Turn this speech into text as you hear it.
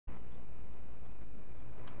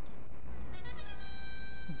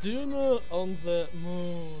Dinner on the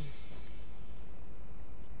Moon.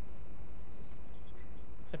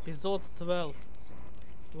 Episode 12.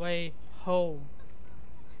 Way Home.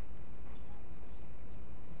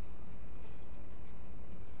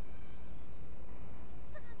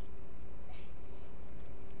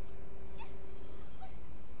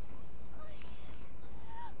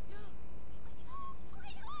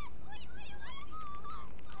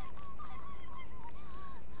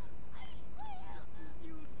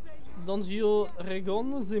 Don't you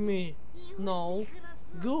recognize me? No.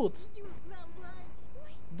 Good.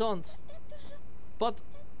 Don't. But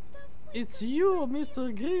it's you,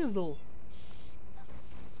 Mr. Grizzle.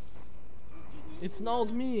 It's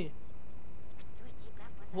not me.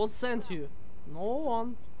 What sent you? No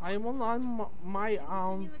one. I'm on my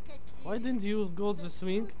own. Why didn't you go to the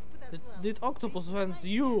swing? Did Octopus fence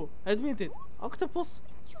you? Admit it. Octopus?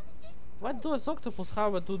 What does Octopus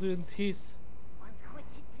have to do with his?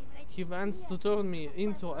 He wants to turn me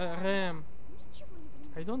into a ram.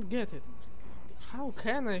 I don't get it. How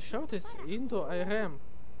can I shoot this into a ram?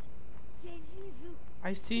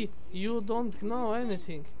 I see, you don't know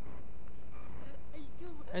anything.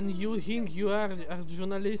 And you think you are a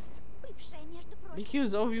journalist.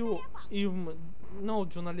 Because of you, I'm no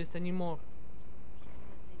journalist anymore.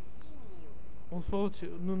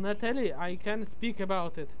 Unfortunately, Natalie, I can't speak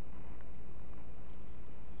about it.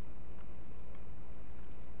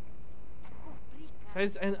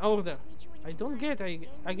 As an order. I don't get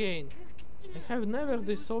again. I have never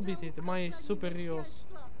disobeyed my superiors.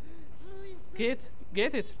 Get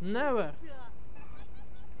it? Never.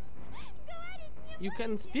 You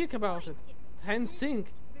can speak about it. And sing.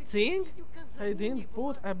 Sing? I didn't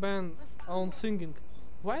put a ban on singing.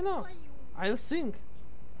 Why not? I'll sing.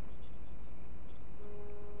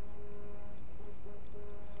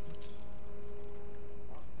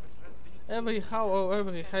 Every how or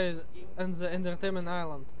every has on the entertainment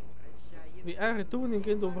island. We are returning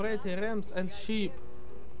into bright rams and sheep.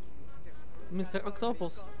 Mr.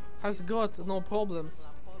 Octopus has got no problems.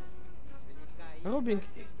 Robbing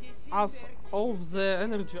us of the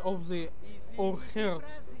energy of our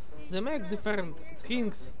hearts. They make different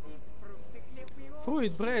things.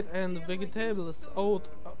 Fruit, bread and vegetables out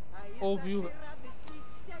of your...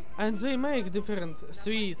 And they make different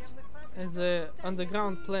sweets and the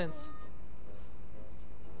underground plants.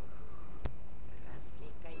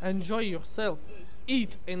 Enjoy yourself,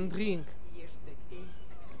 eat and drink.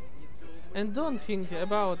 And don't think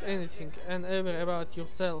about anything and ever about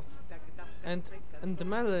yourself. And the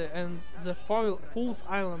melee and the Fool's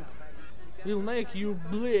Island will make you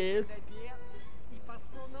bleed.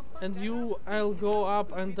 And you will go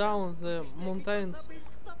up and down the mountains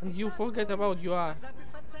and you forget about you are.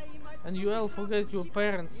 And you will forget your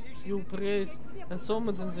parents, you praise and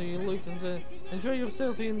summon and you look and enjoy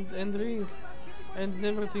yourself and drink. And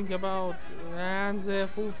never think about and the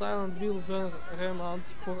Fool's Island will join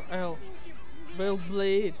remnants for hell. Will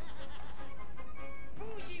bleed.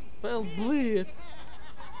 Will bleed.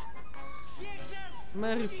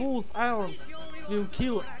 Merry Fool's Island will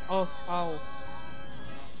kill us all.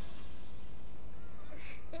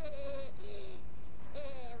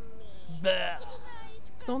 Bah.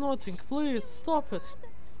 No, nothing. Please stop it.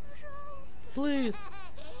 Please.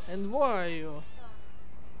 And why are you?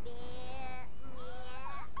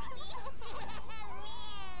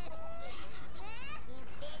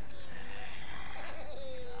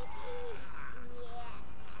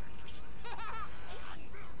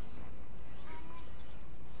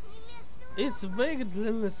 It's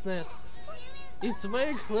vaguelessness. It's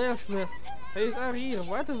vaguelessness. They are here.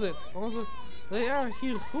 What is it? They are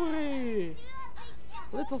here. Hooray!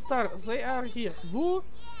 Little star, they are here. Who?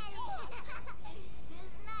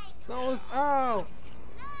 No, it's all.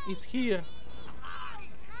 It's here.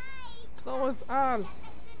 No, it's all.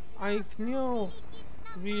 I knew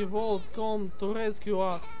we would come to rescue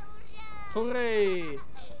us. Hooray!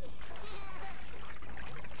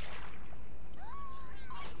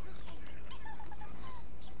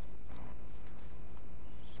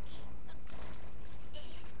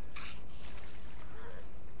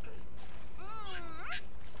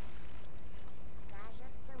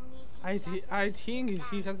 I think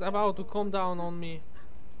he is about to come down on me.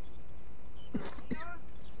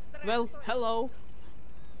 Well, hello.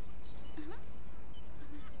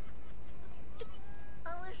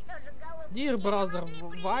 Dear brother,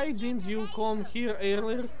 why didn't you come here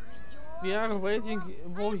earlier? We are waiting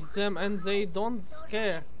for them and they don't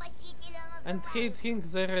scare. And they think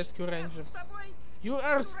they're rescue rangers. You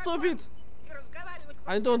are stupid!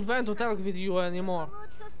 I don't want to talk with you anymore.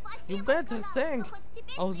 You better think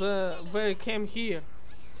of the way I came here.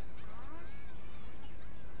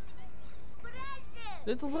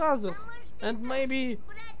 little brothers, and maybe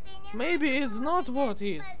it's not worth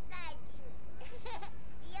it.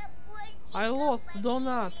 I lost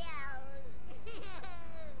Donut.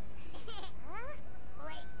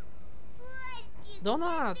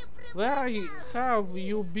 Donut, where have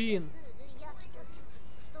you been?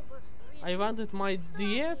 I wanted my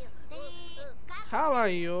diet. How are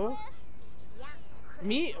you?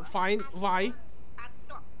 Me? Fine. Why?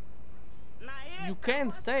 You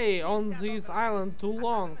can't stay on this island too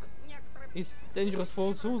long. It's dangerous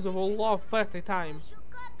for those who love party time.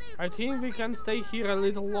 I think we can stay here a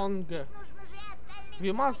little longer.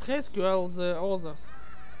 We must rescue all the others.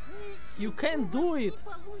 You can't do it!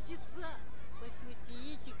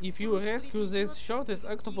 If you rescue this shortest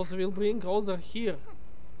octopus, will bring others here.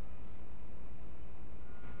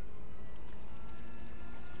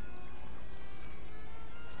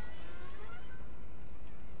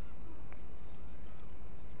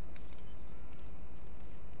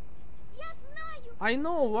 I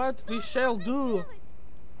know what we shall do.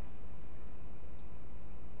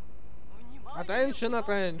 Attention,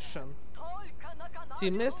 attention. The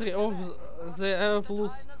mystery of the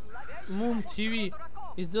Earthless Moon TV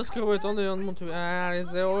is discovered only on Moon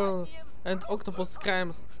TV. The oil and octopus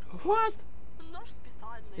crimes. What?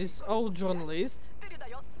 Is our journalist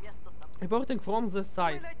reporting from the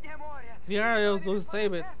site. We are able to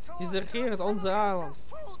save it. Is here on the island.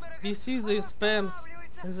 We see the spams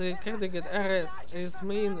and the critical arrest is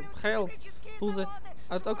mean held to the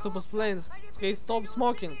at octopus planes. They stop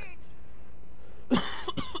smoking.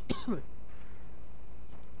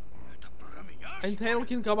 And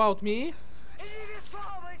talking about me?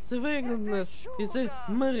 The weirdness is a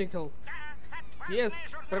miracle. Yes,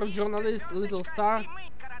 per journalist Little Star,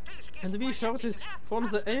 and we shortest from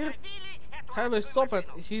the air have stopped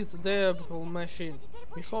his devil machine.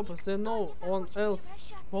 We hope that no one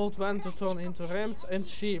else won't want to turn into rams and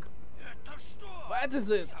sheep. What is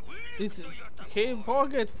it? He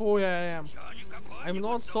forget who I am. I'm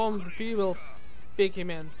not some feeble speaky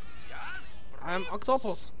man. I'm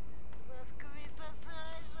octopus.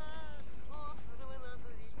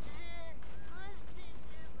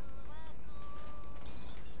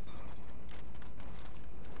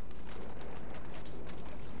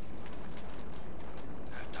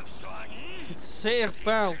 It's their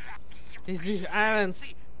fault. It's the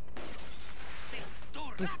islands.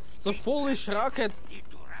 The foolish rocket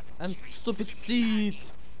and stupid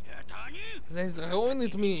seeds. They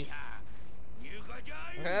ruined me.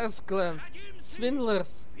 Rascals,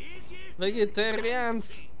 swindlers,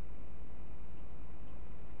 vegetarians.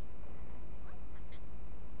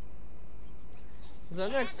 The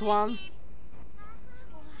next one.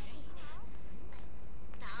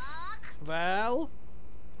 Well.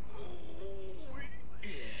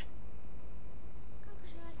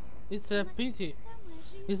 It's a pity.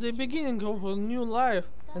 It's the beginning of a new life,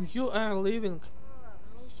 and you are living.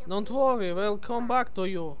 Don't worry, we'll come back to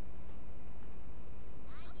you.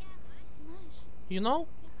 You know,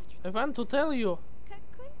 I want to tell you.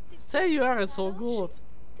 Say you are so good.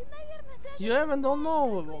 You even don't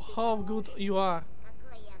know how good you are.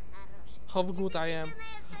 How good I am.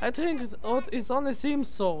 I think it only seems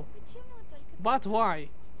so. But why?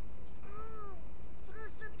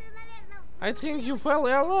 I think you fell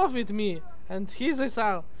in love with me, and he's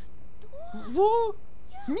all. Who?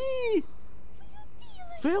 Me?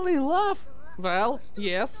 Fell in love? Well,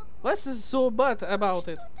 yes. What's so bad about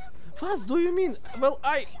it? What do you mean? Well,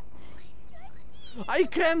 I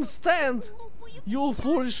can't stand your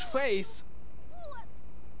foolish face.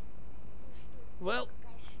 Well,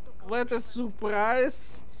 what a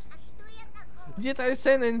surprise. Did I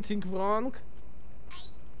say anything wrong?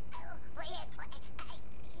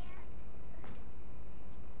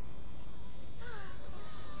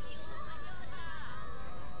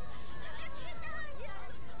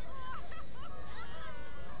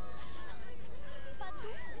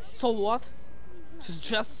 So what? It's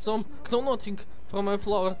just some know-nothing from a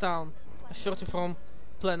flower town. A shorty from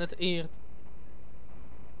planet Earth.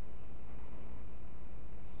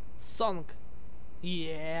 Song.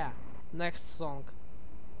 Yeah. Next song.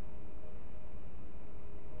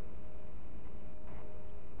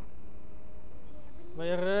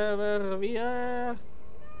 Wherever we are,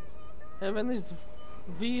 even if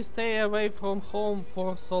we stay away from home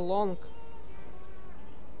for so long.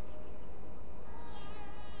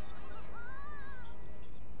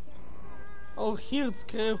 Our hearts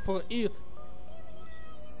crave for it.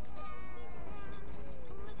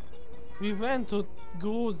 We went to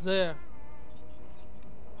go there.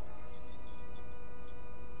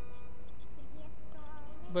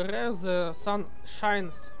 Where the sun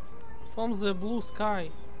shines from the blue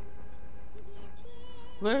sky.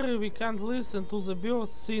 where we can't listen to the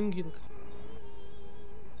birds singing.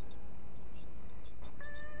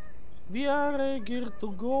 We are eager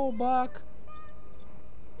to go back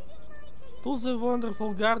to the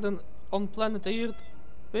wonderful garden on planet Earth,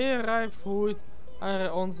 where ripe fruit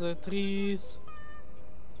are on the trees.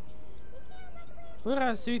 Where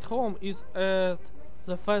our sweet home is at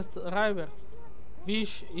the fast river,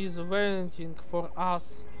 which is waiting for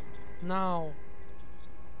us now.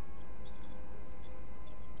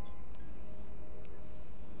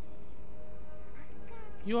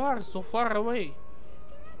 You are so far away.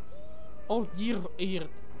 Oh dear Earth,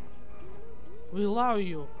 we love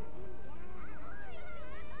you.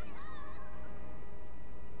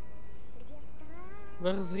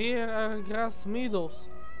 Where there are grass meadows,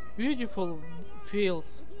 beautiful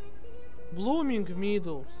fields, blooming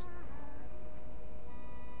meadows.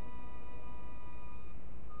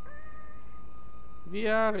 We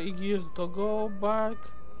are eager to go back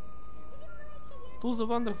to the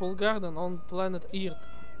wonderful garden on planet Earth,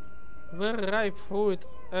 where ripe fruit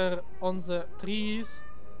are on the trees,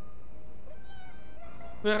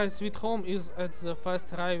 where a sweet home is at the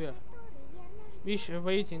fast river, which are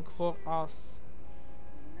waiting for us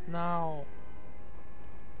now.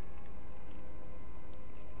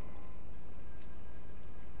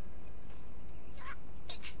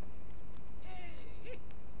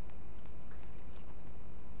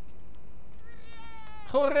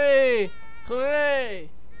 Hooray! Hooray!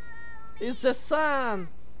 It's the sun!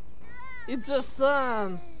 It's the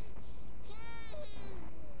sun!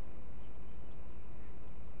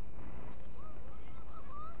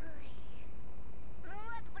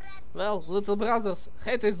 Well, little brothers,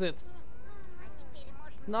 what is it?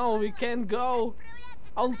 Now we can go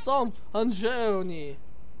on journey.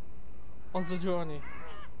 On the journey.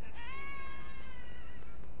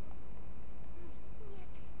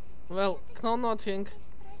 Well, no, nothing.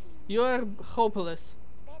 You are hopeless.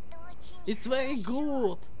 It's very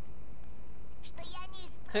good.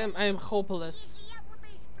 Then I am hopeless.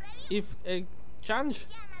 If a change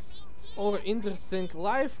or interesting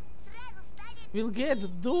life will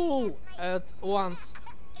get dull at once.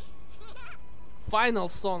 Final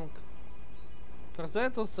song.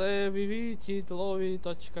 Прозето се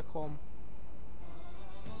www.titlovi.com.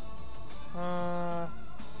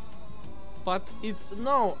 But it's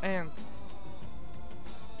no end.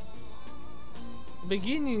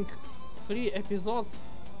 Beginning 3 episodes.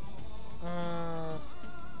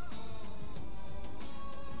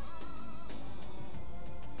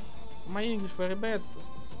 My English very bad.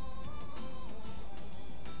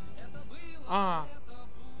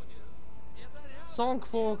 Song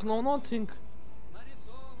for no nothing.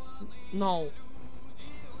 No.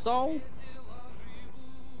 So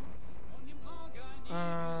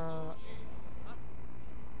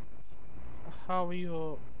how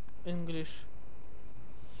you English?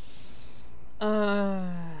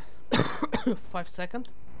 5 seconds.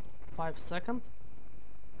 5 seconds.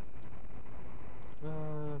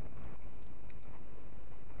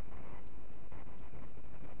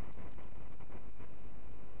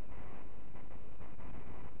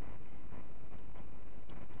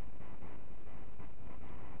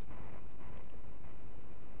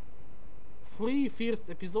 Three first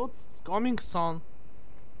episodes coming soon.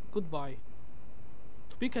 Goodbye.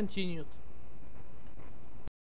 To be continued.